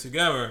players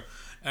together.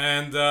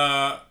 And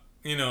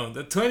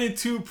the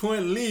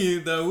 22-point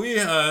lead that we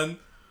had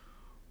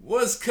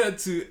was cut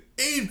to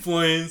 8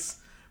 points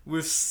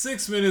with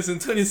 6 minutes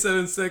and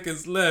 27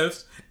 seconds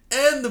left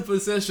and the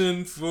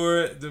possession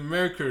for the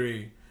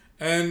Mercury.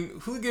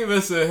 And who gave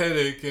us a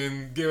headache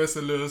and gave us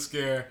a little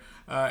scare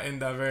in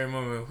that very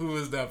moment? Who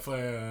was that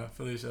player,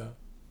 Felicia?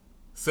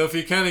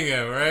 Sophie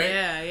Cunningham, right?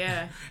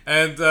 Yeah.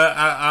 And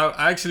I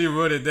actually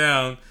wrote it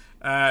down.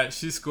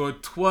 She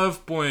scored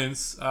 12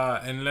 points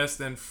in less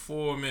than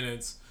 4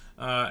 minutes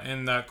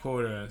in that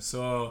quarter.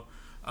 So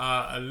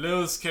a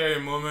little scary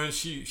moment.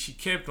 She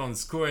kept on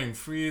scoring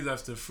freeze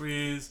after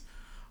freeze.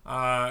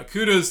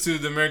 Kudos to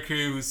the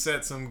Mercury who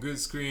set some good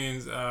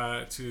screens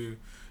to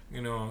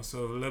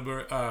sort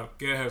of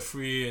get her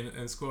free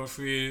and score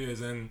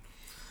frees. And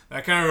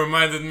that kind of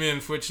reminded me,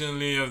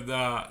 unfortunately, of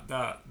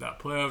that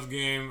playoff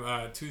game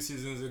 2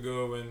 seasons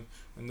ago when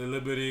the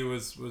Liberty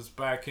was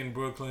back in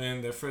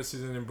Brooklyn, their first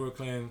season in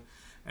Brooklyn,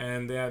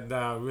 and they had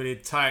that really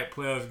tight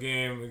playoff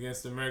game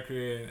against the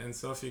Mercury, and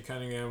Sophie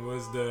Cunningham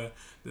was the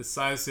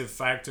decisive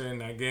factor in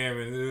that game,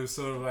 and it was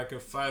sort of like a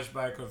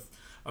flashback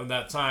of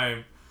that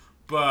time.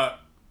 But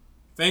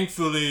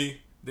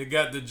thankfully, they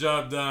got the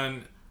job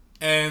done,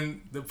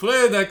 and the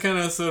player that kind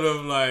of sort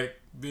of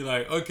be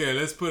like, okay,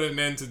 let's put an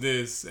end to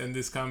this and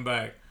this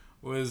comeback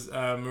was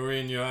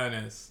Marine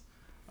Johannes.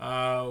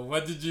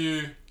 What did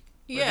you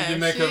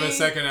make of the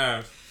second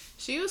half?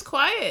 She was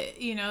quiet,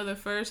 the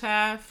first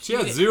half. She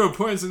had 0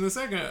 points in the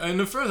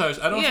first half.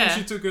 I don't think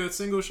she took a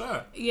single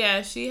shot.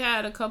 Yeah, she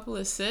had a couple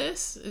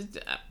assists.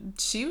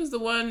 She was the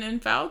one in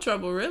foul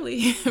trouble,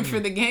 really,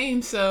 for the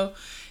game. So,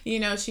 she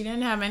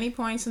didn't have any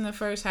points in the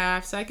first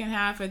half. Second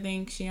half, I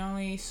think she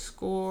only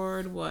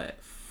scored,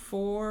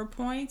 4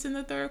 points in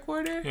the third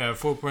quarter? Yeah,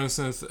 4 points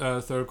in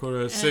the third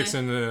quarter, 6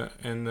 in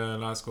the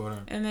last quarter.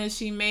 And then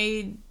she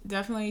made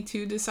definitely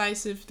 2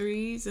 decisive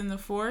threes in the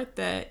fourth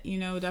that,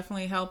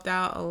 definitely helped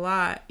out a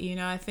lot.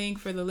 I think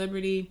for the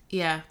Liberty,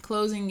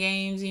 closing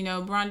games,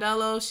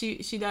 Brondello,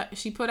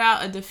 she put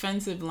out a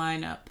defensive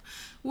lineup,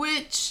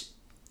 which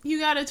you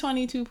got a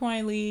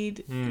 22-point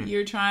lead.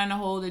 You're trying to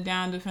hold it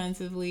down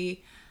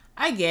defensively.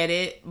 I get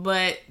it,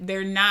 but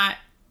they're not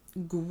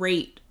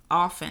great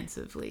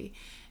offensively.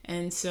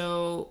 And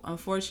so,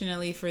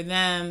 unfortunately for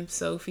them,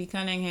 Sophie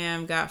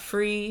Cunningham got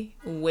free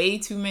way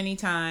too many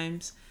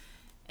times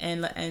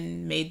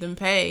and made them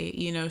pay.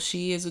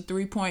 She is a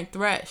 3-point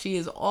threat. She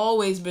has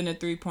always been a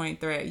 3-point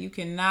threat. You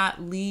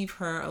cannot leave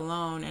her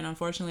alone. And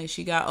unfortunately,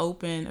 she got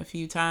open a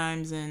few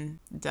times and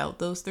dealt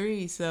those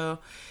threes. So,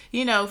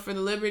 for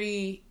the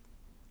Liberty,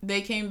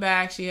 they came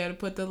back. She had to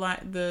put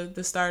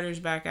the starters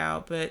back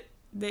out, but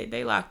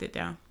they locked it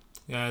down.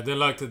 Yeah, they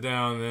locked it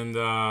down, and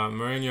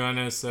Marine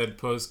Johannes said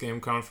post-game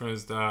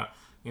conference that,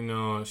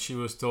 she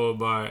was told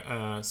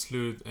by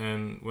Sloot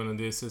and one of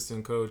the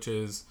assistant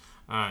coaches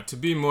to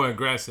be more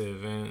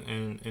aggressive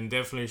and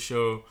definitely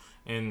show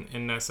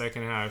in that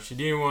second half. She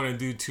didn't want to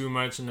do too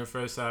much in the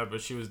first half,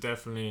 but she was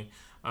definitely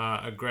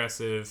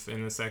aggressive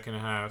in the second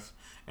half.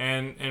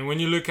 And when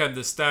you look at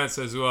the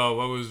stats as well,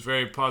 what was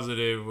very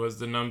positive was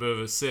the number of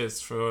assists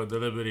for the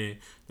Liberty.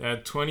 They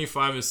had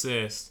 25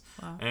 assists.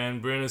 Wow.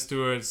 And Breanna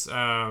Stewart's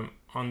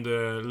on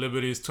the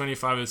Liberty's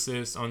 25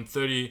 assists on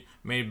 30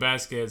 made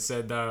baskets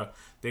said that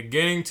they're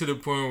getting to the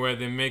point where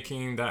they're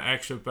making that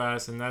extra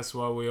pass, and that's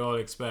what we all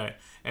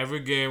expect.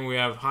 Every game we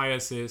have high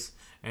assists,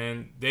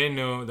 and they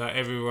know that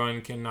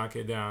everyone can knock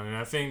it down. And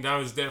I think that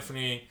was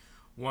definitely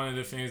one of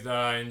the things that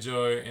I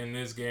enjoy in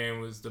this game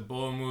was the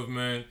ball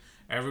movement.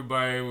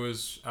 Everybody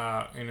was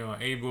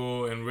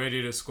able and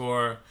ready to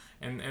score.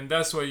 And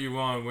that's what you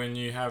want when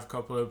you have a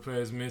couple of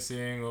players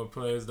missing or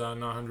players that are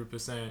not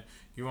 100%.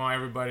 You want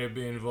everybody to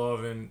be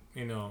involved and,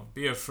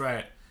 be a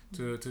threat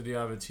to the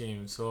other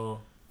team.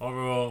 So,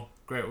 overall,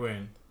 great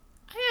win.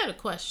 I had a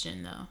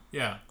question, though.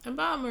 Yeah.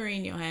 About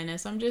Marine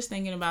Johannes. I'm just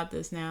thinking about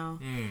this now.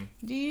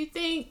 Do you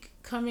think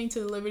coming to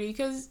the Liberty,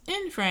 because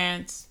in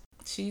France,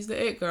 she's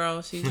the it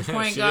girl. She's the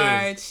point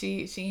guard.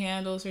 She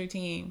handles her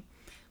team.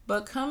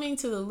 But coming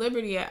to the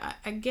Liberty,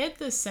 I get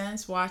the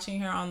sense watching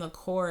her on the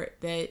court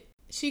that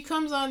she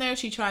comes on there,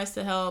 she tries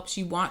to help,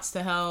 she wants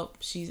to help,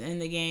 she's in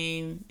the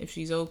game. If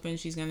she's open,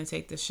 she's going to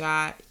take the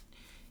shot,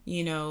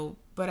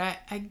 But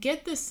I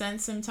get the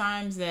sense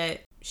sometimes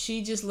that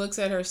she just looks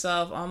at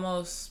herself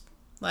almost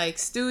like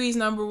Stewie's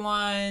number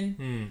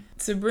 1,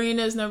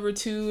 Sabrina's number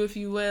 2, if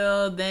you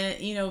will. Then,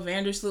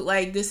 Vandersloot,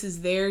 like this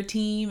is their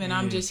team and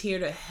I'm just here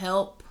to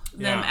help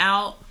them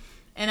out.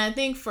 And I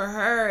think for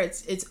her,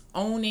 it's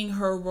owning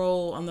her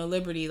role on the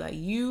Liberty. Like,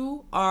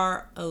 you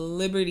are a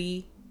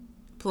Liberty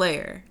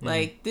player.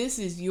 Like, this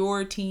is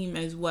your team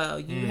as well.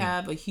 You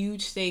have a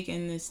huge stake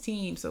in this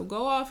team. So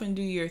go off and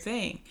do your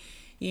thing,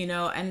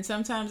 And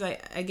sometimes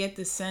I get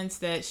the sense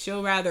that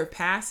she'll rather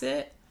pass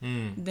it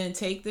than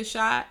take the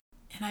shot.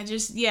 And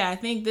I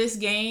think this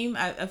game,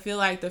 I feel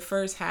like the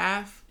first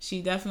half,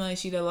 she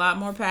did a lot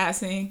more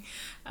passing.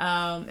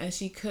 And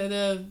she could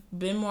have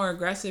been more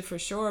aggressive for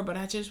sure. But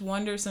I just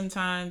wonder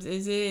sometimes,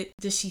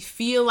 does she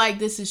feel like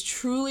this is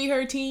truly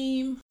her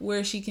team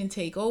where she can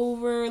take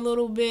over a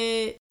little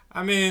bit?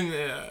 I mean,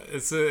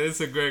 it's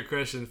a great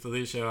question,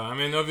 Felicia. I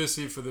mean,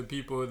 obviously for the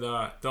people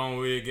that don't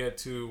really get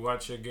to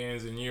watch her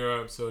games in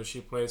Europe, so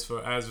she plays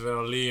for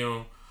Asvel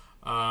Lyon,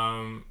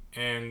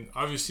 and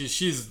obviously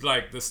she's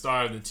like the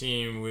star of the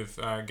team with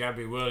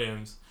Gabby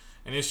Williams.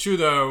 And it's true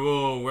that her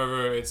role,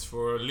 whether it's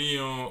for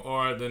Lyon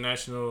or the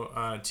national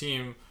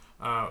team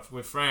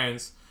with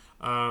France,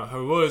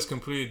 her role is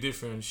completely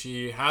different.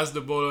 She has the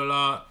ball a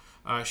lot.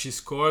 She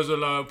scores a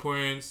lot of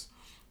points.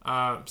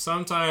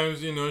 Sometimes,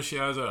 she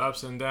has her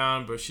ups and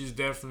downs, but she's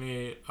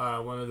definitely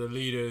one of the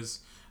leaders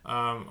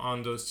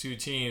on those two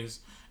teams.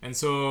 And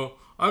so,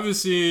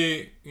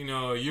 obviously,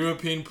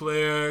 European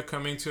player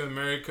coming to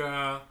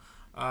America,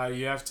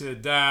 you have to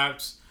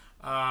adapt.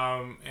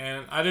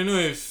 And I don't know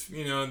if,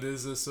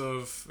 there's a sort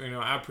of,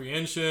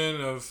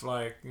 apprehension of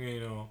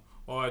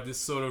or this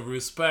sort of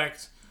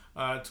respect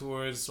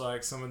towards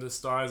like some of the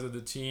stars of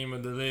the team or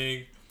the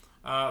league.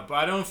 But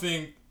I don't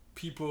think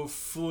people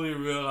fully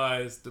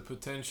realize the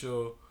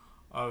potential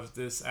of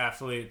this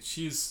athlete.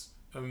 She's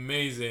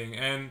amazing,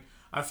 and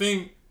I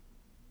think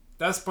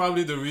that's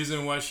probably the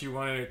reason why she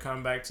wanted to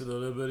come back to the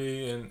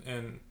Liberty,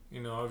 and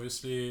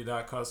obviously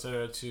that caused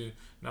her to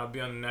not be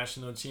on the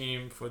national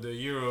team for the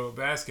Euro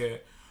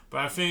basket. But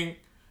I think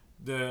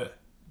the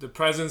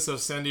presence of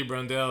Sandy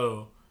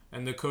Brondello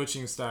and the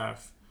coaching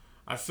staff,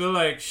 I feel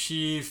like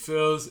she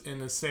feels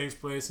in a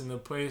safe place, in a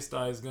place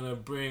that is going to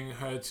bring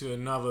her to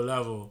another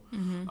level.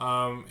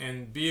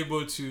 And be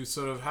able to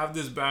sort of have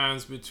this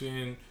balance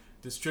between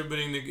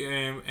distributing the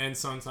game and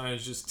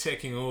sometimes just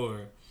taking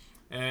over.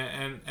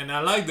 And I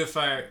like the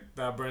fact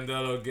that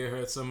Brondello gave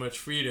her so much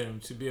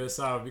freedom to be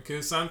herself,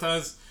 because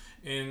sometimes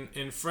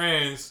in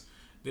France,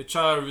 they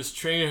try to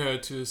restrain her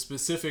to a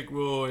specific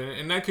role,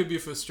 and that could be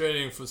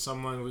frustrating for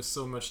someone with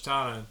so much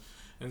talent.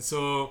 And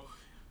so,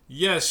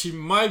 yes, she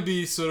might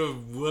be sort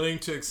of willing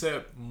to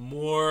accept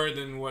more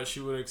than what she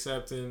would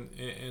accept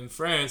in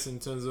France in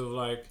terms of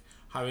like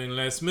having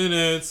less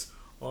minutes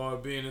or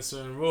being a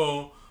certain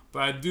role.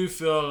 But I do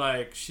feel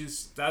like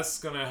that's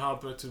going to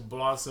help her to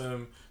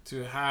blossom,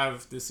 to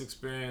have this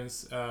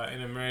experience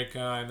in America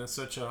and at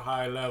such a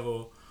high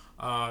level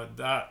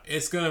that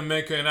it's going to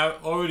make her, and I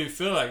already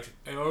feel like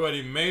it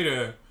already made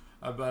her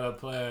a better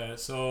player.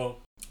 So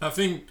I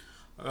think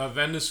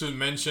Vandersloot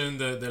mentioned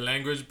the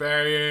language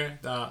barrier,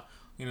 that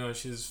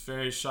she's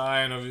very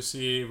shy, and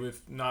obviously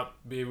with not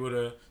being able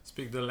to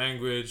speak the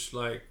language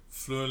like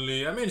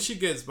fluently. I mean, she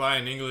gets by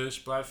in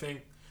English, but I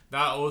think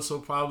that also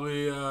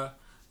probably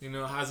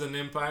has an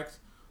impact.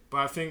 But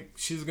I think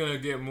she's gonna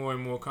get more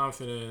and more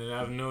confident, and I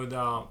have no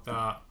doubt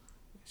that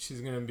she's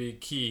gonna be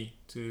key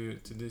to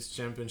this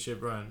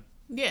championship run.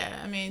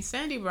 Yeah, I mean,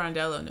 Sandy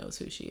Brondello knows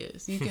who she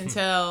is. You can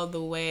tell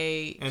the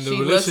way and she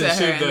looks at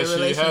her, and the relationship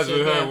that she has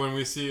with her yeah. when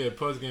we see a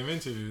post-game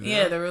interview.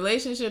 Yeah, the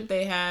relationship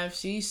they have,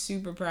 she's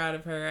super proud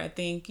of her. I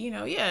think,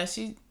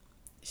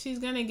 she's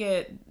going to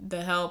get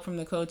the help from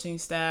the coaching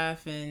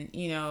staff, and,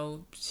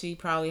 she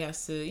probably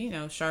has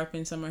to,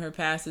 sharpen some of her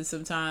passes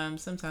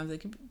sometimes. Sometimes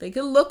they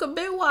could look a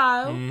bit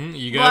wild.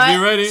 You got to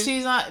be ready.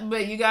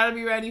 But you got to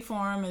be ready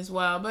for them as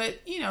well. But,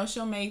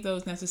 she'll make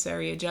those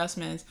necessary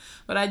adjustments.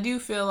 But I do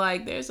feel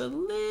like there's a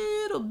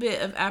little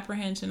bit of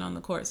apprehension on the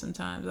court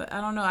sometimes.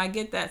 I don't know. I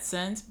get that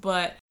sense,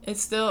 but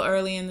it's still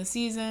early in the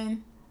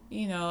season.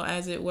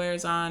 As it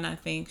wears on, I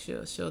think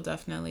she'll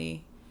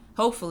definitely,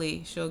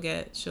 hopefully she'll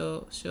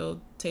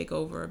take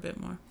over a bit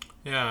more.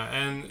 Yeah,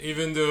 and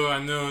even though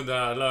I know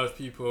that a lot of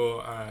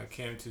people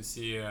came to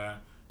see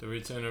the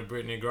return of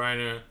Brittney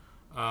Griner,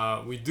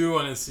 we do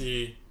want to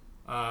see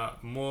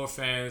more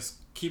fans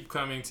keep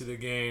coming to the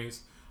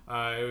games.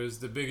 It was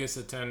the biggest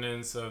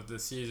attendance of the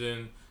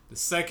season, the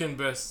second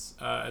best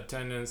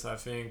attendance, I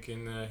think,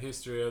 in the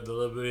history of the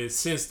Liberty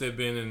since they've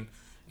been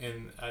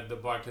at the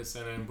Barclays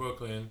Center in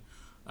Brooklyn.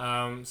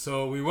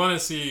 So we want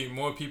to see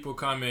more people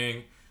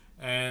coming.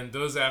 And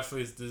those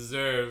athletes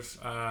deserve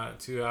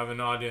to have an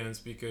audience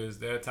because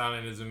their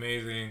talent is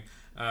amazing.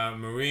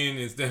 Marine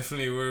is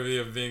definitely worthy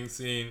of being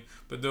seen,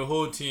 but the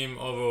whole team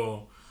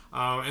overall.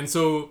 And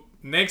so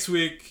next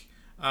week,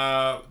 they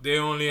have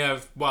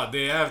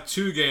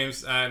 2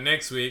 games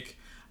next week.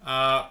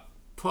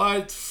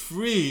 Part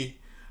 3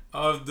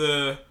 of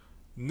the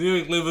New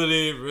York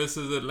Liberty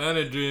versus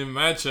Atlanta Dream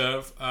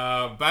matchup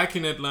back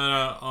in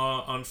Atlanta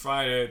on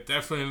Friday.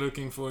 Definitely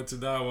looking forward to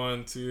that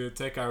one, to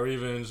take our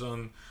revenge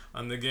on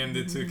the game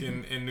they took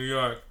in New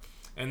York.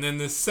 And then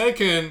the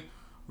second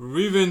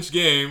revenge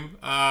game,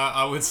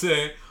 I would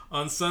say,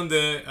 on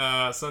Sunday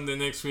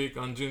next week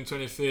on June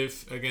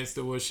 25th against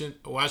the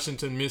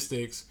Washington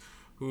Mystics,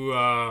 who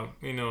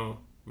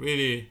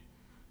really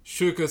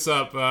shook us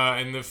up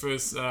in the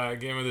first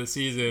game of the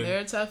season. They're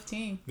a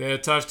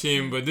tough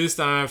team. But this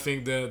time I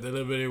think the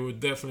Liberty would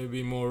definitely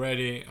be more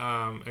ready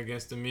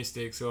against the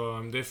Mystics. So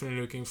I'm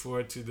definitely looking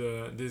forward to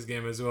this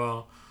game as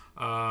well.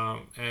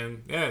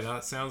 And yeah,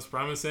 that sounds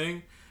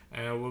promising.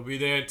 And we'll be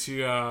there to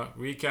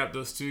recap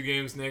those 2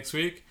 games next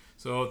week.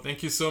 So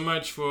thank you so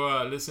much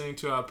for listening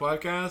to our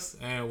podcast.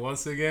 And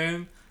once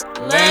again,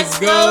 let's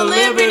go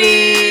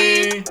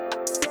Liberty!